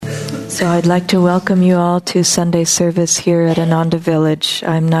So I'd like to welcome you all to Sunday service here at Ananda Village.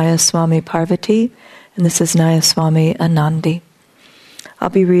 I'm Nayaswami Parvati, and this is Nayaswami Anandi. I'll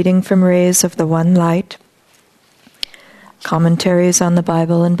be reading from Rays of the One Light, commentaries on the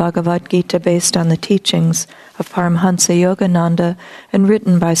Bible and Bhagavad Gita based on the teachings of Paramhansa Yogananda and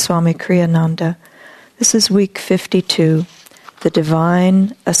written by Swami Kriyananda. This is week 52, the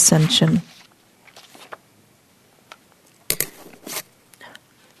Divine Ascension.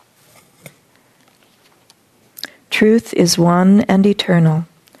 Truth is one and eternal.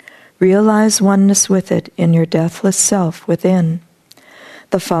 Realize oneness with it in your deathless self within.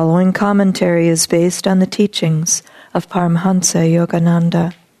 The following commentary is based on the teachings of Paramhansa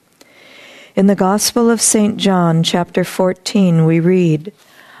Yogananda. In the Gospel of St. John, chapter 14, we read,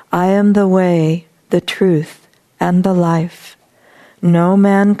 I am the way, the truth, and the life. No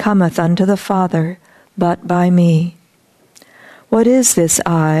man cometh unto the Father but by me. What is this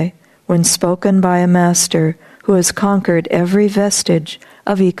I, when spoken by a master who has conquered every vestige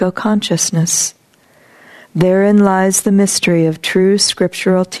of eco-consciousness? Therein lies the mystery of true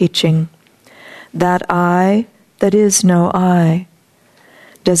scriptural teaching. That I that is no I.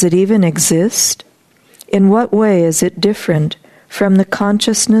 Does it even exist? In what way is it different from the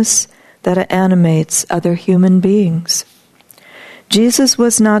consciousness that animates other human beings? Jesus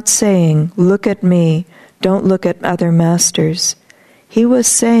was not saying, look at me, don't look at other masters. He was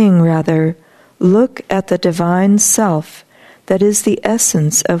saying, rather, look at the divine self that is the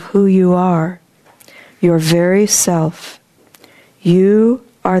essence of who you are, your very self. You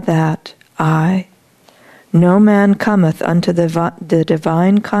are that I. No man cometh unto the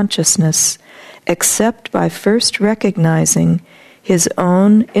divine consciousness except by first recognizing his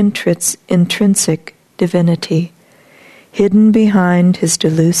own intrinsic divinity, hidden behind his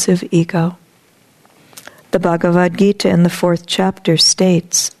delusive ego. The Bhagavad Gita in the 4th chapter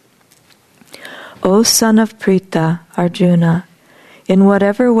states, O son of Pritha, Arjuna, in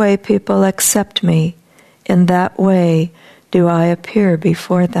whatever way people accept me, in that way do I appear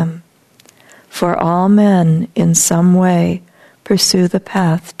before them. For all men in some way pursue the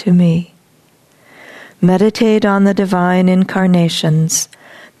path to me. Meditate on the divine incarnations.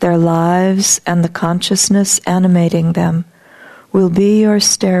 Their lives and the consciousness animating them will be your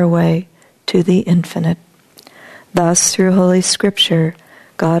stairway to the infinite. Thus, through Holy Scripture,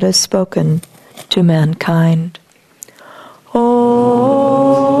 God has spoken to mankind. Om,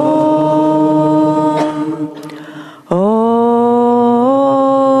 Om,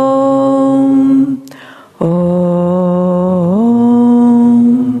 Om.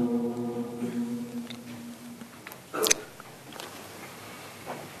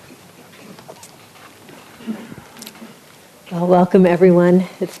 Well, welcome everyone.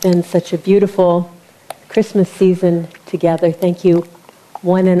 It's been such a beautiful Christmas season together. Thank you,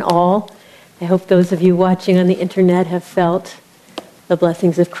 one and all. I hope those of you watching on the internet have felt the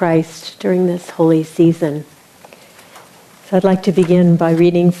blessings of Christ during this holy season. So I'd like to begin by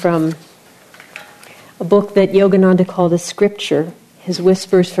reading from a book that Yogananda called a scripture, his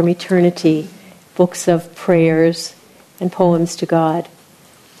Whispers from Eternity, books of prayers and poems to God.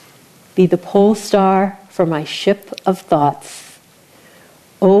 Be the pole star for my ship of thoughts.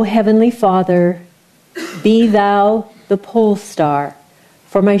 O Heavenly Father, be thou the pole star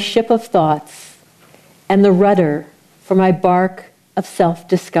for my ship of thoughts, and the rudder for my bark of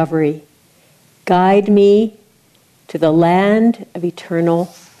self-discovery. Guide me to the land of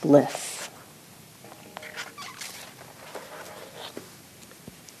eternal bliss.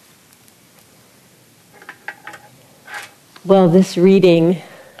 Well, this reading,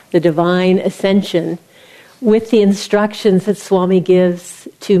 the Divine Ascension, with the instructions that Swami gives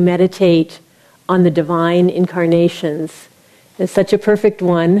to meditate on the divine incarnations, is such a perfect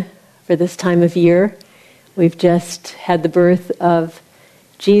one for this time of year. We've just had the birth of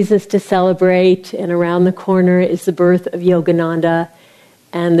Jesus to celebrate, and around the corner is the birth of Yogananda,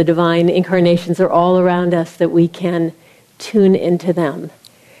 and the divine incarnations are all around us that we can tune into them.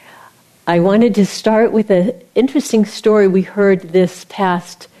 I wanted to start with an interesting story we heard this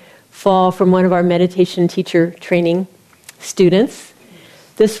past fall from one of our meditation teacher training students.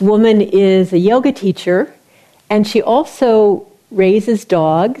 This woman is a yoga teacher, and she also raises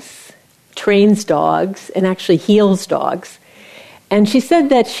dogs, trains dogs, and actually heals dogs. And she said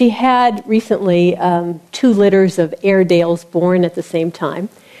that she had recently 2 litters of Airedales born at the same time,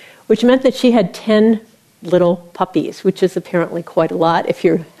 which meant that she had 10 little puppies, which is apparently quite a lot if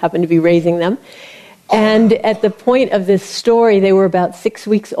you happen to be raising them. And at the point of this story, they were about 6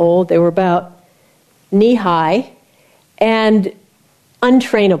 weeks old. They were about knee-high and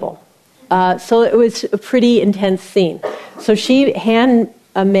untrainable. So it was a pretty intense scene. So she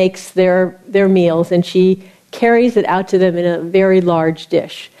makes their meals, and she carries it out to them in a very large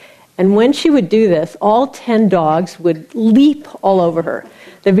dish. And when she would do this, all 10 dogs would leap all over her.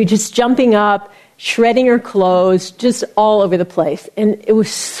 They'd be just jumping up, shredding her clothes, just all over the place. And it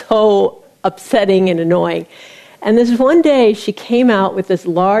was so upsetting and annoying. And this one day, she came out with this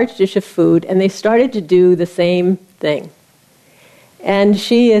large dish of food, and they started to do the same thing. And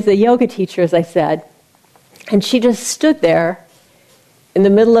she is a yoga teacher, as I said, and she just stood there in the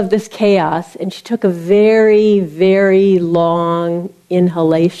middle of this chaos, and she took a very, very long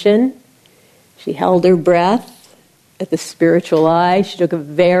inhalation. She held her breath at the spiritual eye. She took a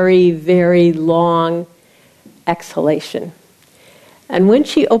very, very long exhalation. And when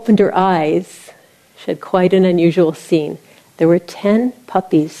she opened her eyes, she had quite an unusual scene. There were 10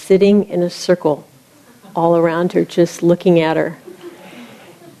 puppies sitting in a circle all around her, just looking at her.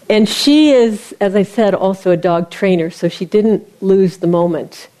 And she is, as I said, also a dog trainer, so she didn't lose the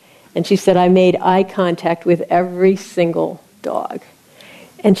moment. And she said, I made eye contact with every single dog.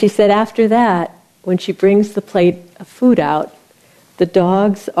 And she said after that, when she brings the plate of food out, the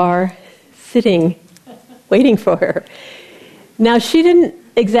dogs are sitting, waiting for her. Now, she didn't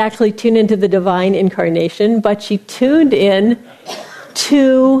exactly tune into the divine incarnation, but she tuned in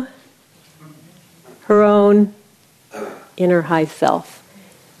to her own inner high self.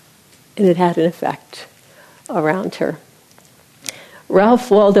 And it had an effect around her. Ralph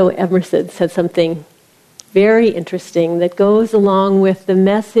Waldo Emerson said something very interesting that goes along with the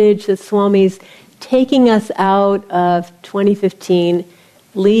message that Swami's taking us out of 2015,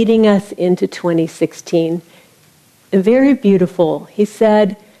 leading us into 2016. And very beautiful. He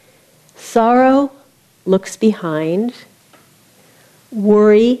said, sorrow looks behind,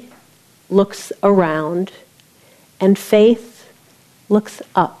 worry looks around, and faith looks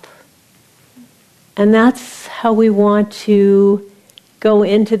up. And that's how we want to go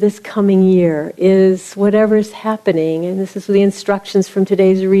into this coming year, is whatever's happening, and this is the instructions from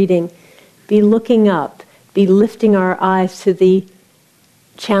today's reading, be looking up, be lifting our eyes to the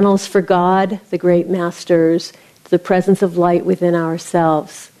channels for God, the great masters, to the presence of light within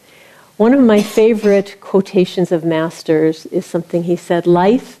ourselves. One of my favorite quotations of Masters is something he said,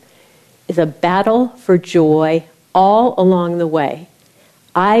 life is a battle for joy all along the way.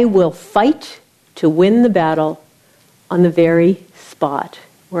 I will fight to win the battle on the very spot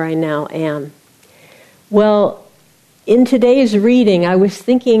where I now am. Well, in today's reading, I was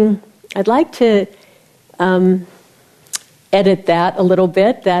thinking I'd like to edit that a little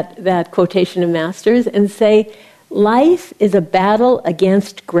bit, that quotation of Masters, and say, life is a battle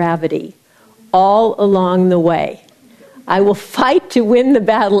against gravity all along the way. I will fight to win the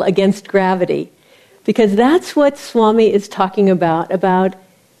battle against gravity, because that's what Swami is talking about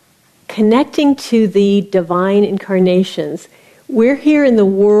connecting to the divine incarnations. We're here in the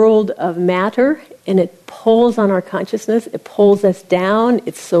world of matter, and it pulls on our consciousness. It pulls us down.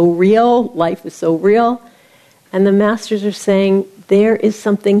 It's so real. Life is so real. And the masters are saying there is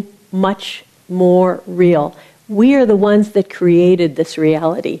something much more real. We are the ones that created this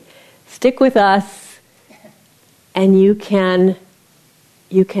reality. Stick with us, and you can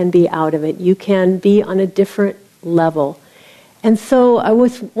be out of it. You can be on a different level. And so I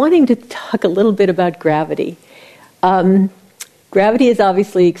was wanting to talk a little bit about gravity. Gravity is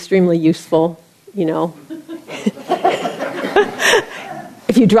obviously extremely useful, you know.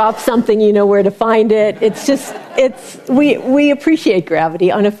 If you drop something, you know where to find it. We appreciate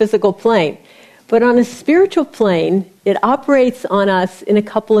gravity on a physical plane. But on a spiritual plane, it operates on us in a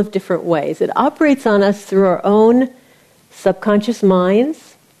couple of different ways. It operates on us through our own subconscious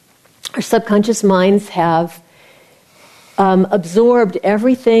minds. Our subconscious minds have absorbed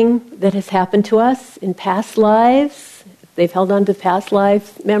everything that has happened to us in past lives. They've held on to past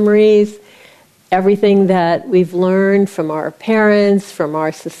life memories, everything that we've learned from our parents, from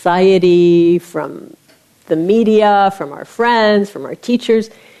our society, from the media, from our friends, from our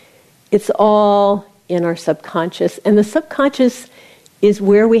teachers. It's all in our subconscious. And the subconscious is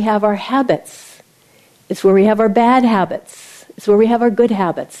where we have our habits. It's where we have our bad habits. It's where we have our good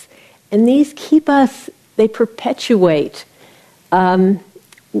habits. And these keep us, they perpetuate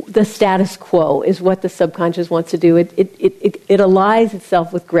the status quo is what the subconscious wants to do. It allies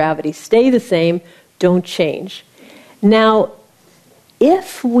itself with gravity. Stay the same, don't change. Now,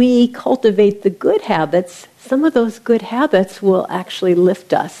 if we cultivate the good habits, some of those good habits will actually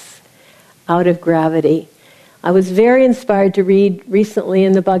lift us out of gravity. I was very inspired to read recently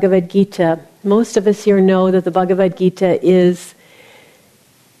in the Bhagavad Gita. Most of us here know that the Bhagavad Gita is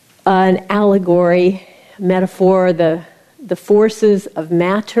an allegory, metaphor, the forces of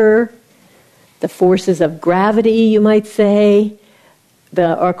matter, the forces of gravity, you might say,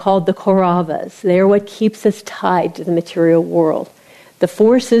 are called the Kauravas. They are what keeps us tied to the material world. The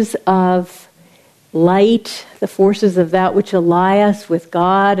forces of light, the forces of that which ally us with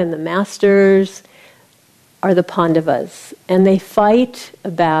God and the masters, are the Pandavas. And they fight a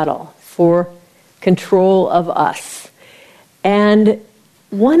battle for control of us. And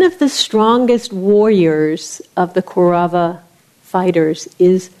one of the strongest warriors of the Kaurava fighters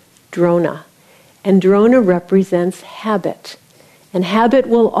is Drona. And Drona represents habit. And habit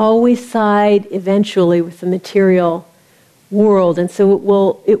will always side eventually with the material world. And so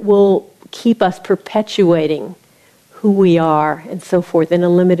it will keep us perpetuating who we are and so forth in a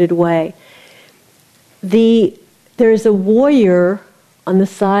limited way. There's a warrior on the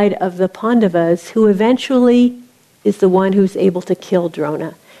side of the Pandavas who eventually is the one who's able to kill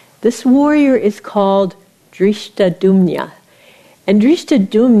Drona. This warrior is called Drishtadyumna. And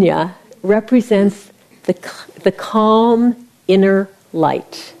Drishtadyumna represents the calm inner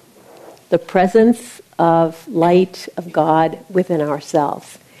light, the presence of light of God within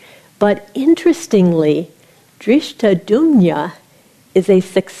ourselves. But interestingly, Drishtadyumna is a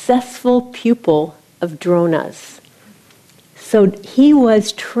successful pupil of Drona's. So he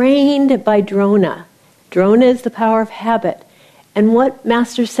was trained by Drona. Drona is the power of habit. And what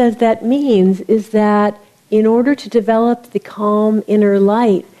Master says that means is that in order to develop the calm inner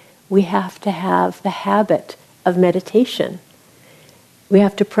light, we have to have the habit of meditation. We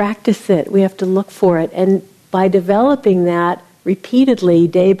have to practice it. We have to look for it. And by developing that repeatedly,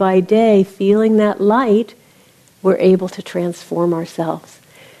 day by day, feeling that light, we're able to transform ourselves.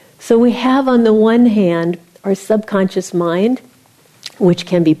 So we have on the one hand our subconscious mind, which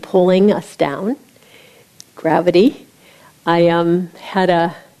can be pulling us down, gravity. I had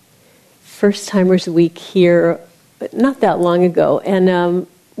a first-timers week here not that long ago, and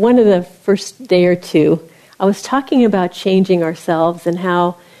one of the first day or two, I was talking about changing ourselves and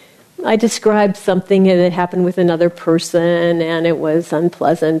how I described something that happened with another person and it was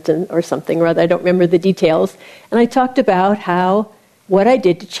unpleasant or something or other. I don't remember the details. And I talked about what I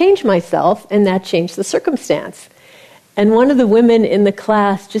did to change myself, and that changed the circumstance. And one of the women in the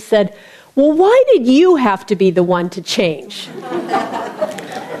class just said, "Well, why did you have to be the one to change?"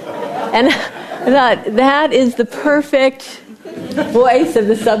 And I thought, that is the perfect voice of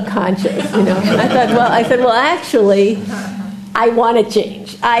the subconscious, you know. I said, actually, I want to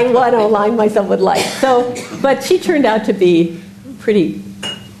change. I want to align myself with light. But she turned out to be a pretty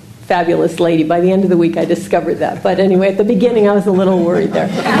fabulous lady. By the end of the week, I discovered that. But anyway, at the beginning, I was a little worried there.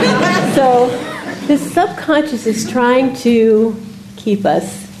 So the subconscious is trying to keep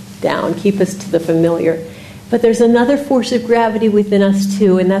us down, keep us to the familiar. But there's another force of gravity within us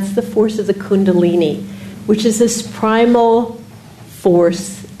too, and that's the force of the Kundalini, which is this primal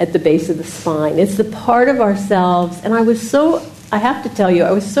force at the base of the spine. It's the part of ourselves, and I have to tell you,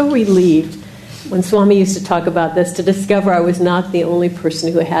 I was so relieved when Swami used to talk about this to discover I was not the only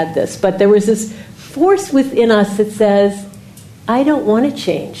person who had this. But there was this force within us that says, I don't want to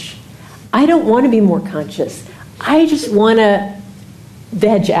change. I don't want to be more conscious. I just want to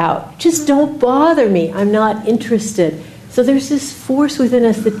veg out. Just don't bother me. I'm not interested. So there's this force within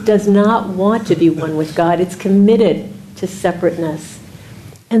us that does not want to be one with God. It's committed to separateness.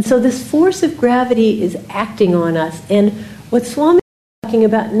 And so this force of gravity is acting on us. And what Swami is talking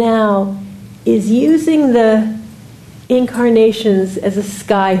about now is using the incarnations as a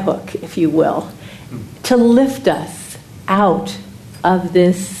skyhook, if you will, to lift us out of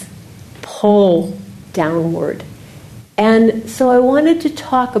this pull downward. And so I wanted to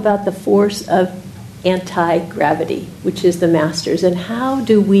talk about the force of anti-gravity, which is the masters, and how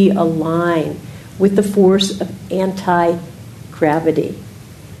do we align with the force of anti-gravity.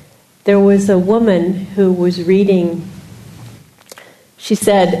 There was a woman who was reading, she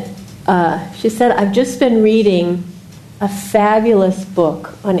said, I've just been reading a fabulous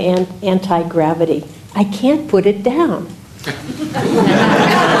book on anti-gravity. I can't put it down.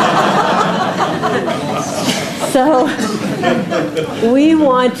 So we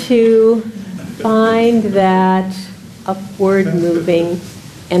want to find that upward moving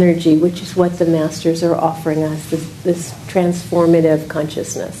energy, which is what the masters are offering us, this transformative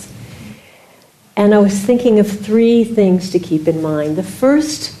consciousness. And I was thinking of 3 things to keep in mind. The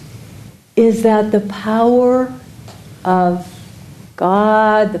first is that the power of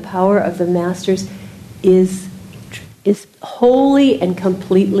God, the power of the masters, is wholly and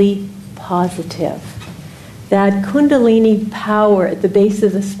completely positive. That Kundalini power at the base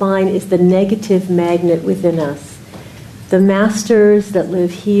of the spine is the negative magnet within us. The masters that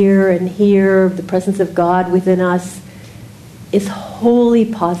live here and here, the presence of God within us, is wholly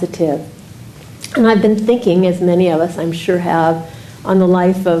positive. And I've been thinking, as many of us I'm sure have, on our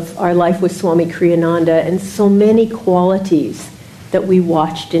life with Swami Kriyananda, and so many qualities that we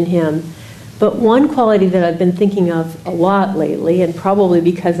watched in him. But one quality that I've been thinking of a lot lately, and probably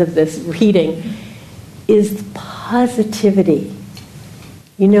because of this reading, is positivity.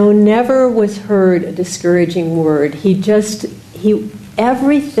 Never was heard a discouraging word.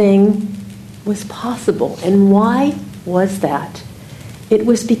 Everything was possible. And why was that? It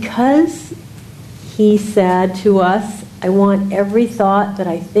was because he said to us, I want every thought that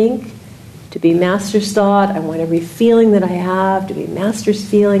I think to be Master's thought. I want every feeling that I have to be Master's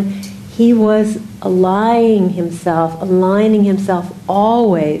feeling. He was aligning himself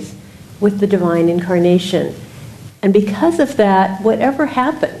always with the divine incarnation. And because of that, whatever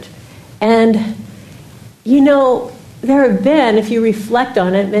happened. And, there have been, if you reflect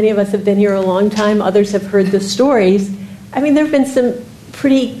on it, many of us have been here a long time, others have heard the stories. There have been some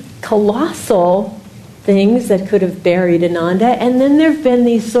pretty colossal things that could have buried Ananda, and then there have been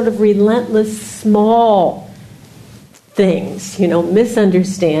these sort of relentless small things,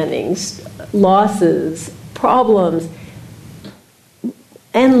 misunderstandings, losses, problems,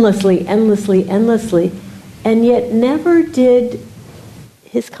 endlessly, and yet never did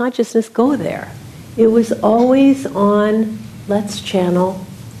his consciousness go there. It was always on, let's channel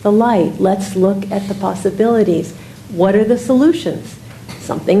the light, let's look at the possibilities. What are the solutions?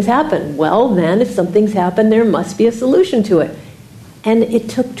 Something's happened. Well, then, if something's happened, there must be a solution to it. And it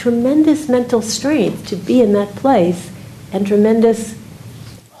took tremendous mental strength to be in that place, and tremendous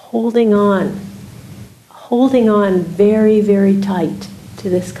holding on very, very tight to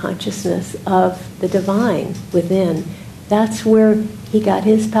this consciousness of the divine within. That's where he got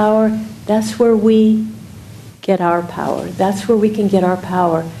his power. That's where we get our power. That's where we can get our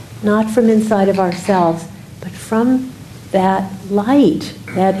power, not from inside of ourselves, but from that light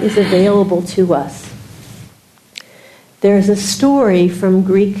that is available to us. There's a story from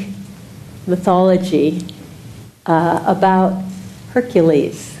Greek mythology about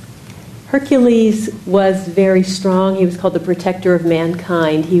Hercules. Hercules was very strong. He was called the protector of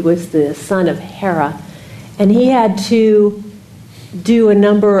mankind. He was the son of Hera. And he had to do a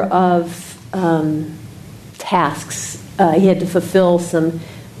number of tasks. He had to fulfill some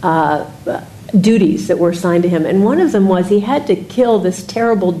duties that were assigned to him. And one of them was he had to kill this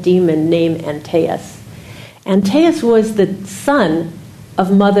terrible demon named Antaeus. Antaeus was the son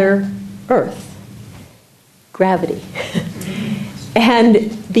of Mother Earth, gravity.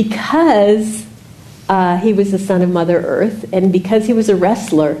 And because he was the son of Mother Earth, and because he was a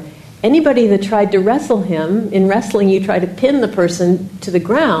wrestler, anybody that tried to wrestle him, in wrestling you try to pin the person to the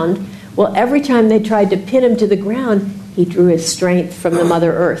ground, well, every time they tried to pin him to the ground, he drew his strength from the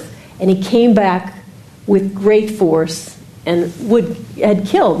Mother Earth. And he came back with great force and had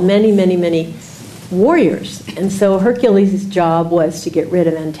killed many, many, many warriors. And so Hercules' job was to get rid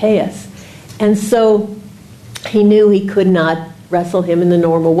of Antaeus. And so he knew he could not wrestle him in the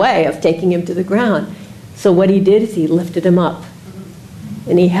normal way of taking him to the ground. So what he did is he lifted him up.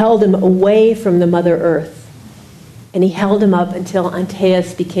 And he held him away from the Mother Earth. And he held him up until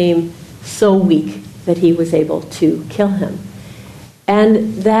Antaeus became so weak that he was able to kill him.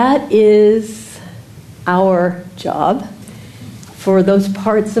 And that is our job for those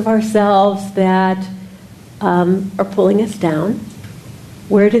parts of ourselves that are pulling us down.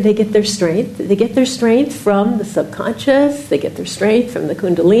 Where do they get their strength? They get their strength from the subconscious. They get their strength from the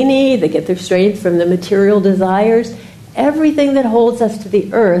Kundalini. They get their strength from the material desires. Everything that holds us to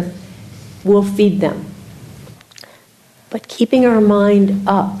the earth will feed them. But keeping our mind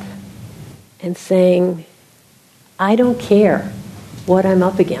up and saying, I don't care what I'm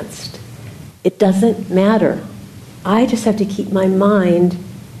up against. It doesn't matter. I just have to keep my mind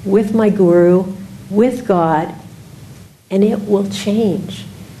with my guru, with God, and it will change.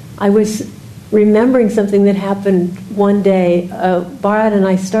 I was remembering something that happened one day. Bharat and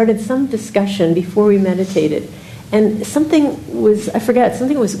I started some discussion before we meditated. And something was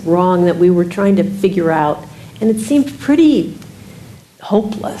wrong that we were trying to figure out. And it seemed pretty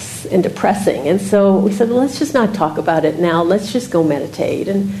hopeless and depressing. And so we said, well, let's just not talk about it now. Let's just go meditate.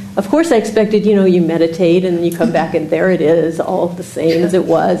 And of course I expected, you meditate and you come back and there it is, all the same as it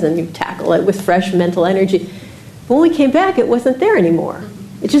was, and you tackle it with fresh mental energy. But when we came back, it wasn't there anymore.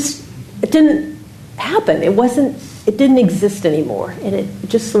 It didn't happen. It didn't exist anymore. And it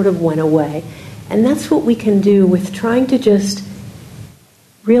just sort of went away. And that's what we can do with trying to just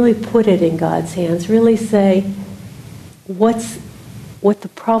really put it in God's hands, really say what the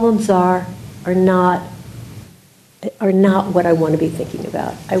problems are not what I want to be thinking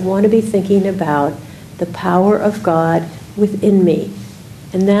about. I want to be thinking about the power of God within me.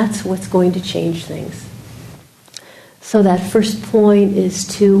 And that's what's going to change things. So that first point is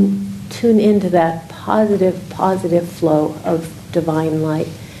to tune into that positive flow of divine light.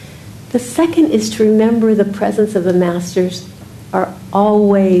 The second is to remember the presence of the Masters are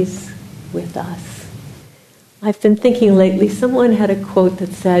always with us. I've been thinking lately, someone had a quote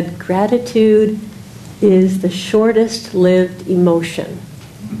that said, gratitude is the shortest lived emotion.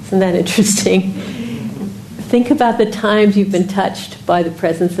 Isn't that interesting? Think about the times you've been touched by the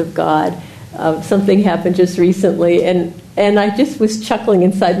presence of God. Something happened just recently, and I just was chuckling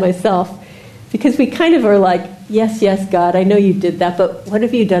inside myself, because we kind of are like, yes, God, I know you did that, but what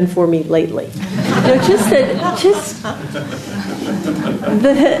have you done for me lately?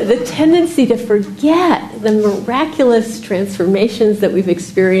 The tendency to forget the miraculous transformations that we've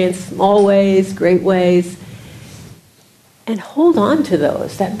experienced, small ways, great ways, and hold on to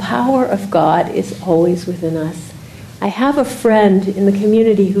those. That power of God is always within us. I have a friend in the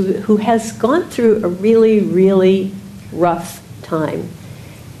community who has gone through a really, really rough time.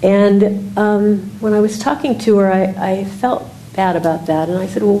 And when I was talking to her, I felt bad about that. And I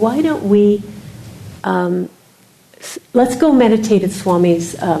said, well, why don't we, let's go meditate at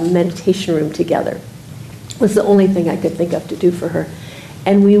Swami's meditation room together. It was the only thing I could think of to do for her.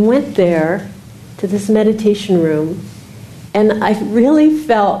 And we went there to this meditation room, and I really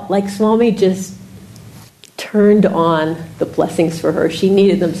felt like Swami just turned on the blessings for her. She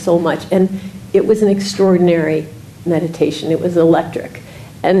needed them so much. And it was an extraordinary meditation. It was electric.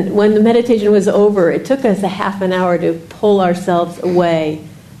 And when the meditation was over, it took us a half an hour to pull ourselves away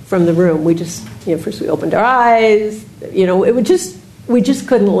from the room. We just, first we opened our eyes. We just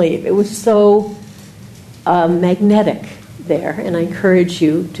couldn't leave. It was so magnetic there, and I encourage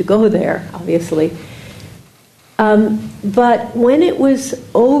you to go there, obviously. But when it was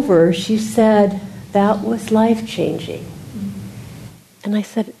over, she said, that was life-changing. And I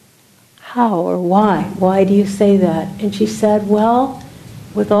said, how or why? Why do you say that? And she said, well,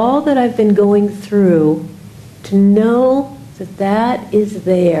 with all that I've been going through, to know that that is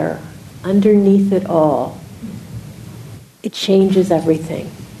there underneath it all, it changes everything.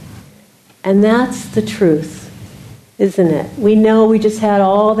 And that's the truth, isn't it? We know we just had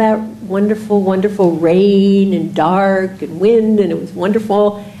all that wonderful, wonderful rain and dark and wind, and it was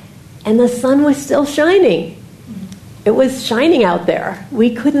wonderful, and the sun was still shining. It was shining out there.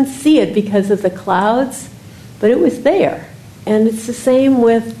 We couldn't see it because of the clouds, but it was there. And it's the same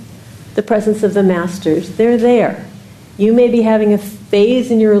with the presence of the Masters. They're there. You may be having a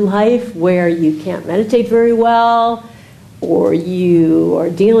phase in your life where you can't meditate very well, or you are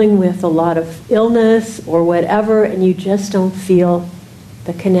dealing with a lot of illness or whatever, and you just don't feel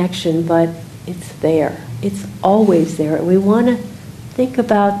the connection, but it's there. It's always there. And we want to think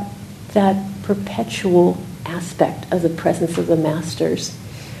about that perpetual aspect of the presence of the Masters.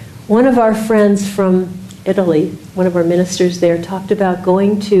 One of our friends from Italy, one of our ministers there, talked about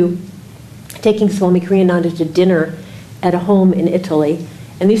taking Swami Kriyananda to dinner at a home in Italy.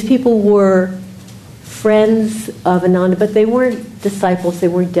 And these people were friends of Ananda, but they weren't disciples, they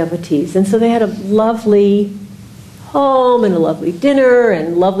weren't devotees. And so they had a lovely home and a lovely dinner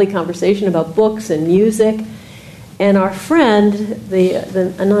and lovely conversation about books and music. And our friend, the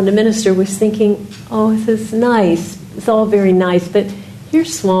Ananda minister, was thinking, oh, this is nice. It's all very nice, but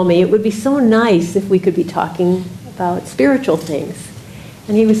here's Swami. It would be so nice if we could be talking about spiritual things.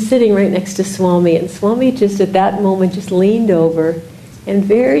 And he was sitting right next to Swami, and Swami just at that moment just leaned over and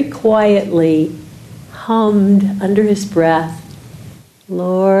very quietly hummed under his breath,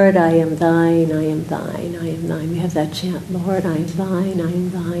 Lord, I am thine, I am thine, I am thine. We have that chant, Lord, I am thine, I am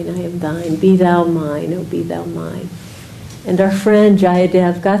thine, I am thine. Be thou mine, oh, be thou mine. And our friend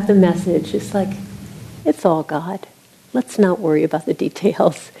Jayadev got the message. It's like, it's all God. Let's not worry about the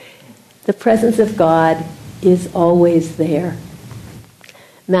details. The presence of God is always there.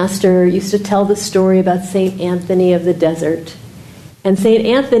 Master used to tell the story about St. Anthony of the desert. And St.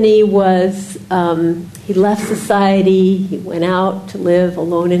 Anthony was, he left society, he went out to live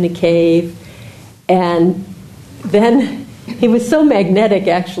alone in a cave, and then he was so magnetic,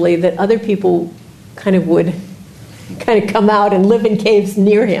 actually, that other people would come out and live in caves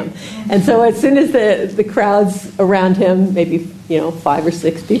near him. And so as soon as the crowds around him, maybe 5 or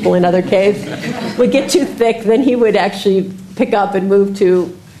 6 people in other caves, would get too thick, then he would actually pick up and move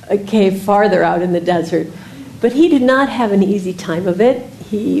to a cave farther out in the desert. But he did not have an easy time of it.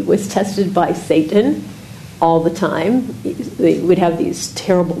 He was tested by Satan all the time. He would have these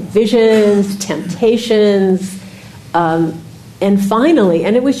terrible visions, temptations, and finally,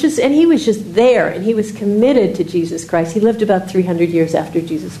 and he was just there, and he was committed to Jesus Christ. He lived about 300 years after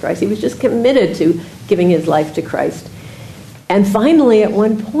Jesus Christ. He was just committed to giving his life to Christ. And finally, at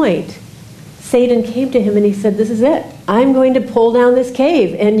one point, Satan came to him and he said, this is it. I'm going to pull down this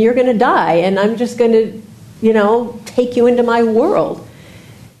cave and you're going to die and I'm just going to, take you into my world.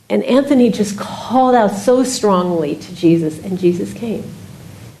 And Anthony just called out so strongly to Jesus, and Jesus came.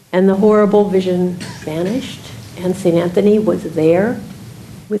 And the horrible vision vanished, and St. Anthony was there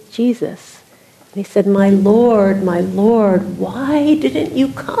with Jesus. And he said, my Lord, why didn't you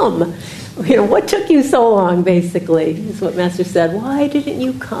come? What took you so long, basically, is what Master said. Why didn't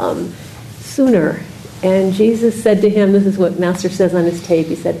you come sooner? And Jesus said to him, this is what Master says on his tape,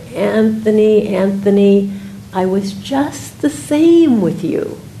 he said, Anthony, I was just the same with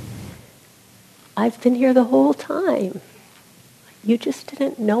you. I've been here the whole time. You just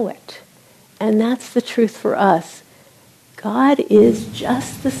didn't know it. And that's the truth for us. God is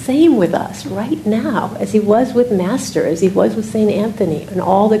just the same with us right now as he was with Master, as he was with St. Anthony and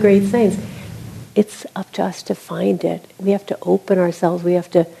all the great saints. It's up to us to find it. We have to open ourselves. We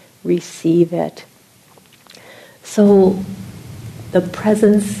have to receive it. So the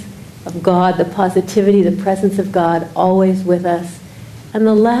presence of God, the positivity, the presence of God always with us. And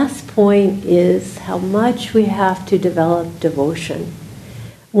the last point is how much we have to develop devotion.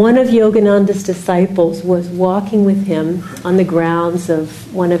 One of Yogananda's disciples was walking with him on the grounds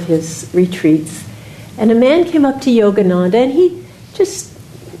of one of his retreats. And a man came up to Yogananda and he just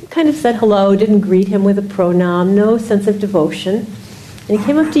kind of said hello, didn't greet him with a pronoun, no sense of devotion. And he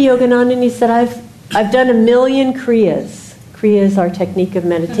came up to Yogananda and he said, I've done 1,000,000 kriyas. Kriya is our technique of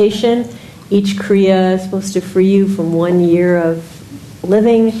meditation. Each kriya is supposed to free you from 1 year of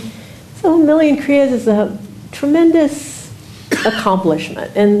living. So 1,000,000 kriyas is a tremendous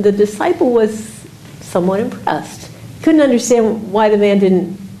accomplishment. And the disciple was somewhat impressed. He couldn't understand why the man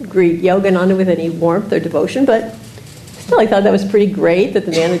didn't greet Yogananda with any warmth or devotion, but still I thought that was pretty great that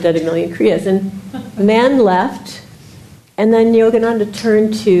the man had done 1,000,000 kriyas. And the man left, and then Yogananda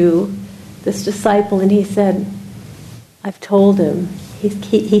turned to this disciple and he said, I've told him, he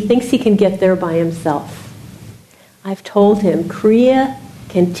thinks he can get there by himself. I've told him, Kriya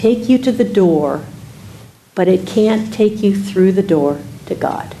can take you to the door, but it can't take you through the door to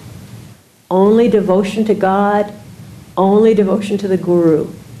God. Only devotion to God, only devotion to the Guru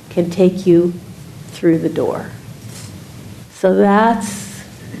can take you through the door. So that's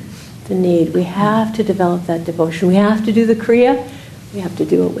the need. We have to develop that devotion. We have to do the Kriya. We have to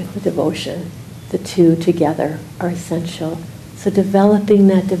do it with the devotion. The two together are essential. So developing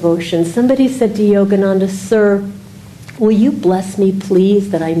that devotion. Somebody said to Yogananda, Sir, will you bless me, please,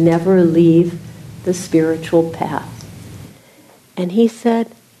 that I never leave the spiritual path? And he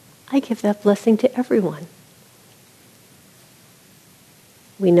said, I give that blessing to everyone.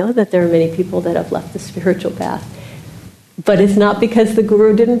 We know that there are many people that have left the spiritual path, but it's not because the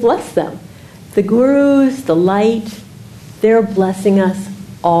Guru didn't bless them. The Gurus, the light, they're blessing us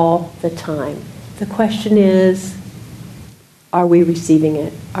all the time. The question is, are we receiving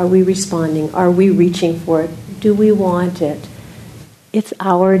it? Are we responding? Are we reaching for it? Do we want it? It's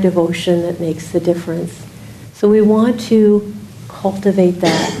our devotion that makes the difference. So we want to cultivate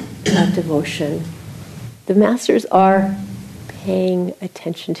that devotion. The masters are paying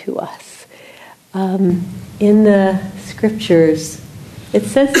attention to us. In the scriptures, it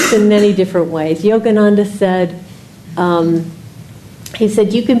says this in many different ways. Yogananda said, he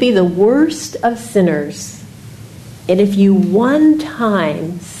said, you can be the worst of sinners, and if you one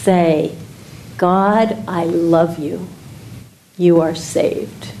time say, God, I love you, you are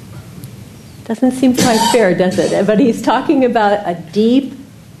saved. Doesn't seem quite fair, does it? But he's talking about a deep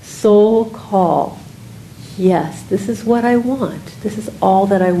soul call. Yes, this is what I want. This is all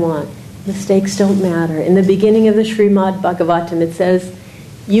that I want. Mistakes don't matter. In the beginning of the Srimad Bhagavatam, it says,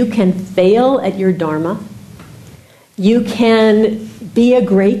 you can fail at your dharma. You can be a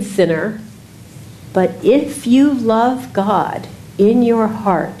great sinner. But if you love God in your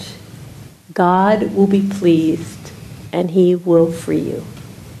heart, God will be pleased and he will free you.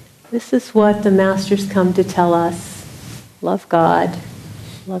 This is what the masters come to tell us. Love God,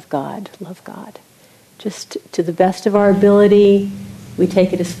 love God, love God. Just to the best of our ability, we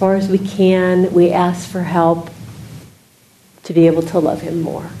take it as far as we can. We ask for help to be able to love him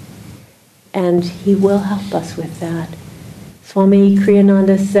more. And he will help us with that. Swami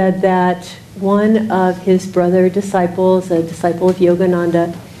Kriyananda said that one of his brother disciples, a disciple of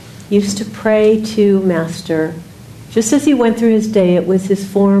Yogananda, used to pray to Master. Just as he went through his day, it was his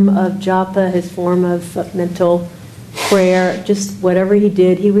form of japa, his form of mental prayer, just whatever he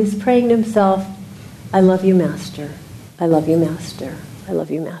did, he was praying to himself, I love you, Master. I love you, Master. I love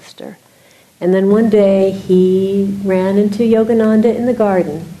you, Master. And then one day he ran into Yogananda in the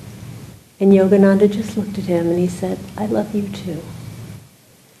garden. And Yogananda just looked at him and he said, I love you too.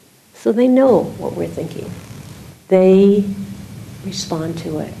 So they know what we're thinking. They respond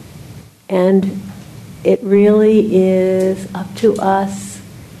to it. And it really is up to us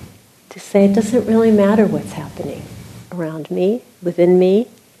to say it doesn't really matter what's happening around me, within me.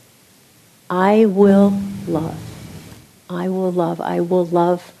 I will love. I will love. I will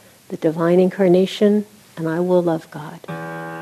love the divine incarnation, and I will love God.